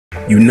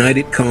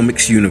United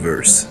Comics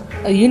Universe.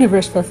 A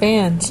universe for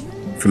fans.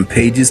 From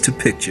pages to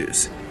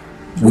pictures,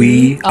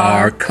 we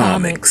are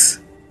comics.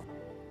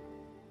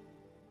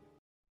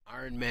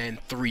 Ironman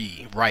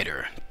 3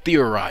 writer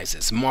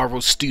theorizes Marvel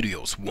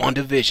Studios'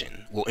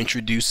 WandaVision will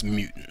introduce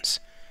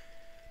mutants.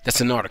 That's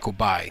an article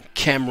by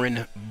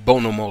Cameron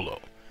Bonomolo.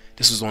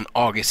 This was on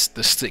August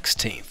the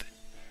 16th.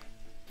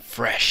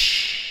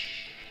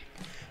 Fresh.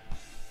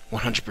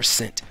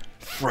 100%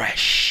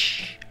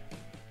 fresh.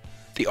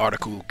 The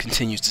article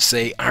continues to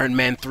say Iron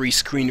Man 3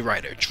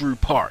 screenwriter Drew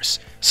Parse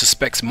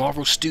suspects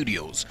Marvel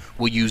Studios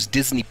will use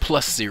Disney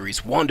Plus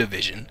series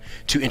WandaVision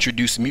to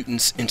introduce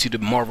mutants into the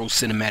Marvel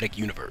Cinematic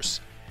Universe.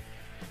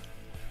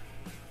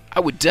 I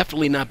would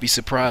definitely not be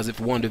surprised if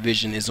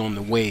WandaVision is on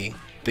the way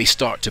they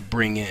start to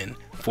bring in,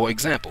 for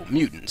example,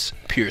 mutants,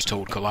 Pierce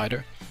told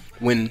Collider,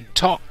 when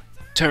talk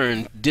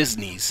turned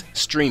Disney's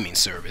streaming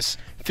service,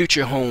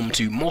 future home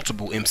to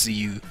multiple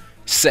MCU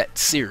set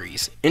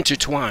series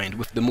intertwined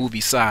with the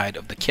movie side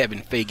of the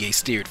Kevin Feige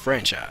steered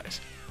franchise.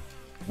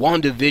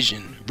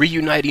 WandaVision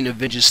reuniting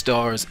Avengers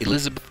stars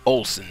Elizabeth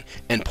Olsen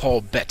and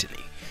Paul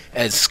Bettany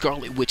as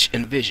Scarlet Witch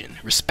and Vision,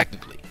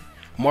 respectively.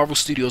 Marvel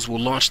Studios will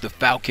launch the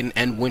Falcon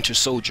and Winter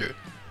Soldier,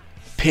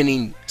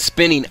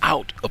 spinning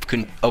out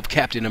of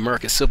Captain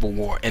America Civil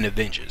War and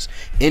Avengers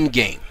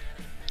Endgame,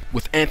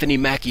 with Anthony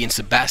Mackie and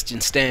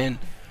Sebastian Stan,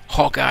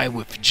 Hawkeye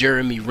with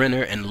Jeremy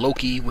Renner, and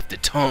Loki with the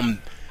Tom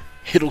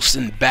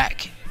Hiddleston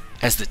back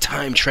as the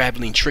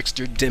time-traveling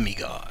trickster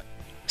demigod.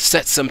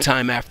 Set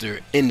sometime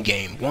after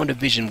Endgame,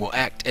 WandaVision will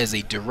act as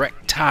a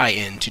direct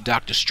tie-in to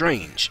Doctor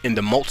Strange in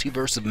the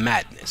Multiverse of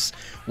Madness,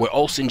 where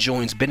Olsen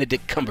joins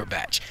Benedict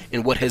Cumberbatch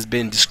in what has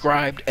been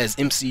described as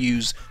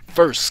MCU's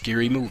first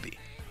scary movie.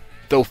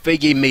 Though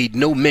Feige made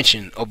no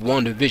mention of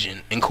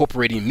WandaVision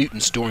incorporating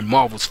mutants during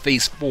Marvel's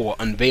Phase 4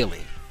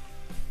 unveiling.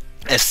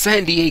 At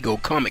San Diego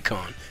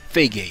Comic-Con,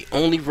 Feige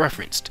only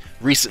referenced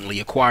recently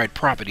acquired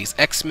properties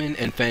X-Men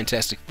and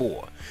Fantastic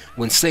Four,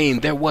 when saying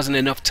there wasn't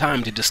enough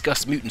time to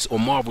discuss mutants or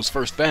Marvel's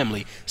first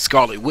family.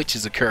 Scarlet Witch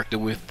is a character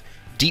with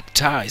deep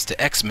ties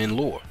to X-Men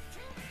lore.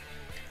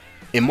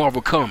 In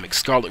Marvel Comics,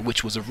 Scarlet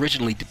Witch was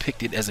originally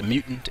depicted as a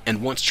mutant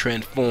and once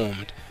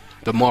transformed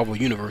the Marvel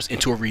Universe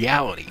into a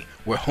reality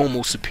where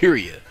Homo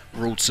Superior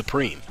ruled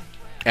supreme.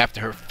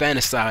 After her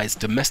fantasized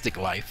domestic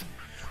life,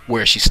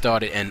 where she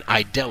started an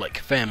idyllic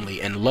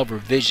family and lover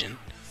Vision,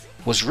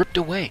 was ripped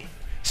away,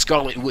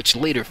 Scarlet Witch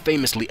later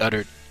famously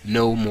uttered,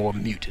 "No more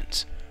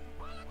mutants,"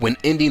 when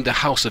ending the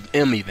House of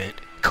M event,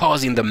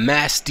 causing the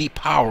mass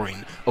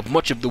depowering of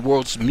much of the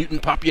world's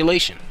mutant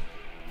population.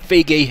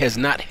 Feige has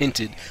not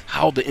hinted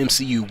how the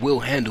MCU will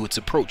handle its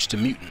approach to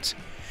mutants.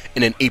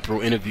 In an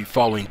April interview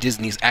following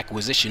Disney's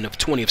acquisition of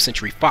 20th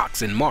Century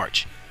Fox in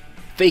March,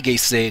 Feige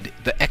said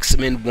the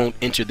X-Men won't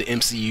enter the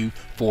MCU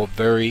for a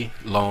very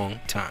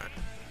long time.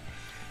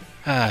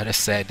 That's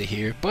sad to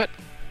hear, but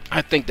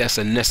I think that's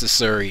a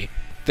necessary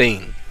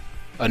thing,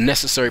 a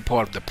necessary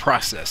part of the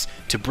process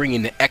to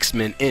bringing the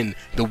X-Men in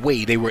the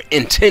way they were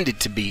intended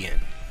to be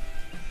in.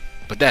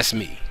 But that's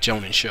me,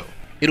 JoninSho.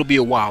 It'll be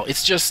a while.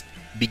 It's just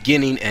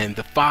beginning, and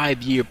the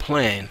 5-year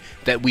plan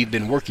that we've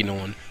been working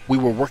on, we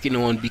were working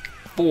on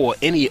before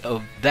any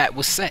of that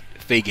was set,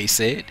 Feige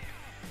said,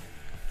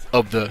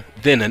 of the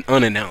then an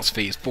unannounced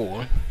Phase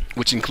 4,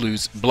 which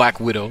includes Black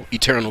Widow,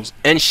 Eternals,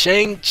 and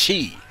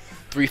Shang-Chi,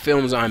 3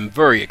 films I'm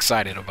very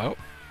excited about.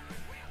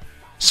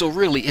 So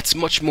really, it's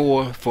much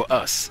more for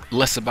us,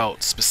 less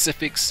about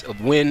specifics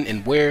of when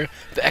and where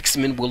the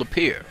X-Men will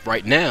appear.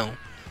 Right now,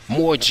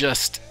 more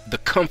just the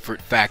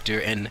comfort factor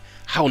and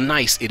how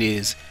nice it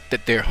is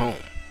that they're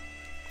home,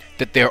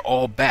 that they're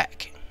all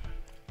back,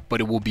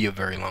 but it will be a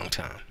very long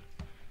time.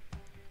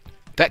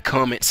 That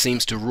comment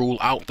seems to rule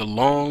out the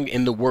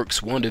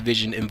long-in-the-works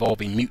WandaVision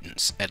involving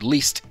mutants, at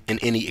least in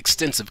any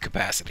extensive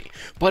capacity.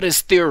 But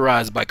as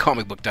theorized by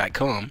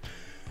comicbook.com,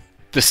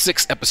 the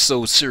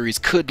 6-episode series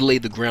could lay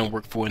the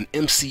groundwork for an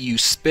MCU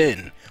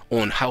spin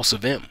on House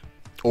of M,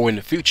 or in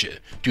the future,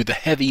 do the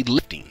heavy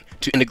lifting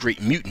to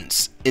integrate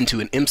mutants into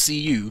an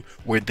MCU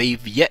where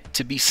they've yet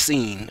to be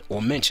seen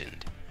or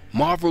mentioned.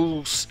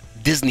 Marvel's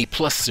Disney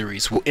Plus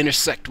series will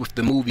intersect with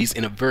the movies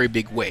in a very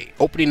big way,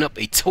 opening up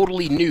a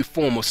totally new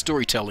form of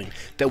storytelling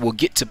that will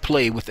get to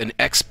play with and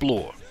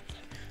explore.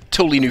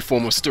 Totally new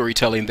form of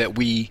storytelling that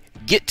we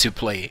get to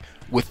play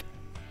with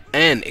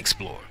and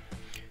explore.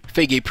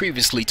 Feige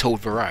previously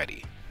told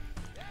Variety,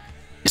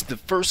 "It's the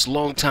first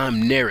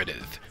long-time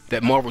narrative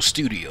that Marvel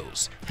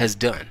Studios has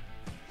done.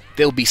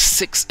 There'll be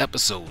 6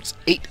 episodes,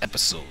 8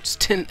 episodes,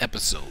 10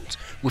 episodes,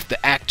 with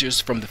the actors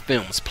from the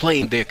films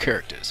playing their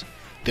characters.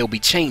 They'll be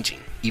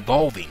changing,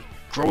 evolving,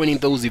 growing in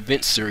those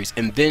event series,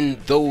 and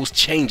then those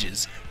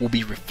changes will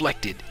be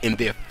reflected in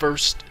their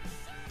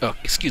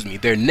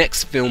their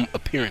next film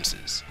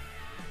appearances."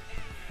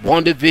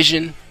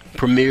 WandaVision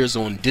premieres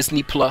on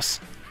Disney Plus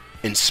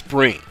in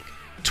spring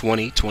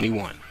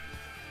 2021.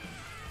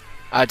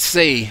 I'd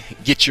say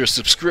get your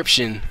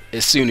subscription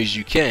as soon as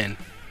you can,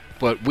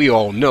 but we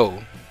all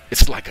know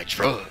it's like a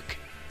drug.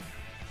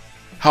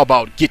 How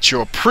about get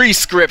your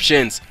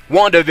prescriptions?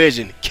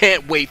 WandaVision,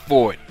 can't wait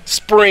for it.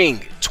 Spring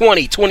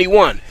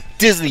 2021,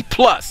 Disney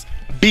Plus.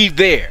 Be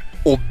there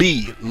or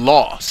be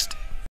lost.